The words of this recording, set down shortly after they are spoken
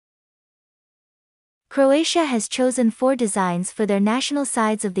Croatia has chosen 4 designs for their national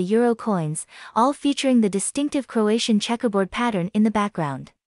sides of the euro coins, all featuring the distinctive Croatian checkerboard pattern in the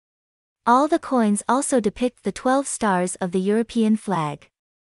background. All the coins also depict the 12 stars of the European flag.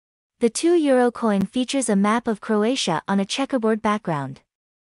 The 2 euro coin features a map of Croatia on a checkerboard background.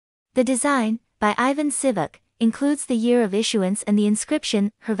 The design, by Ivan Sivak, includes the year of issuance and the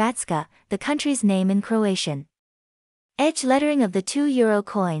inscription, Hrvatska, the country's name in Croatian. Edge lettering of the 2 euro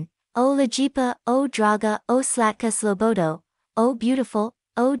coin, O Legipa, O Draga, O Slatka Slobodo, O beautiful,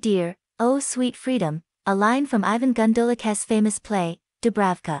 O dear, O sweet freedom, a line from Ivan Gundulic's famous play,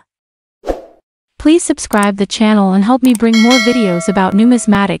 Dubravka. Please subscribe the channel and help me bring more videos about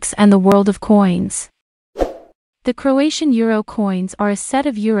numismatics and the world of coins. The Croatian euro coins are a set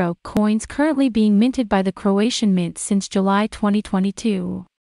of euro coins currently being minted by the Croatian Mint since July 2022.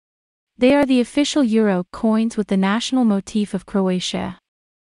 They are the official euro coins with the national motif of Croatia.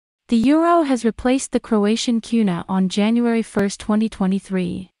 The euro has replaced the Croatian kuna on January 1,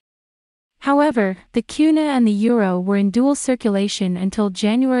 2023. However, the kuna and the euro were in dual circulation until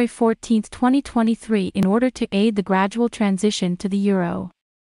January 14, 2023 in order to aid the gradual transition to the euro.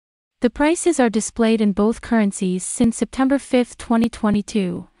 The prices are displayed in both currencies since September 5,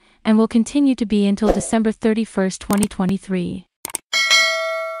 2022, and will continue to be until December 31, 2023.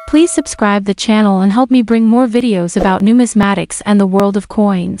 Please subscribe the channel and help me bring more videos about numismatics and the world of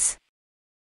coins.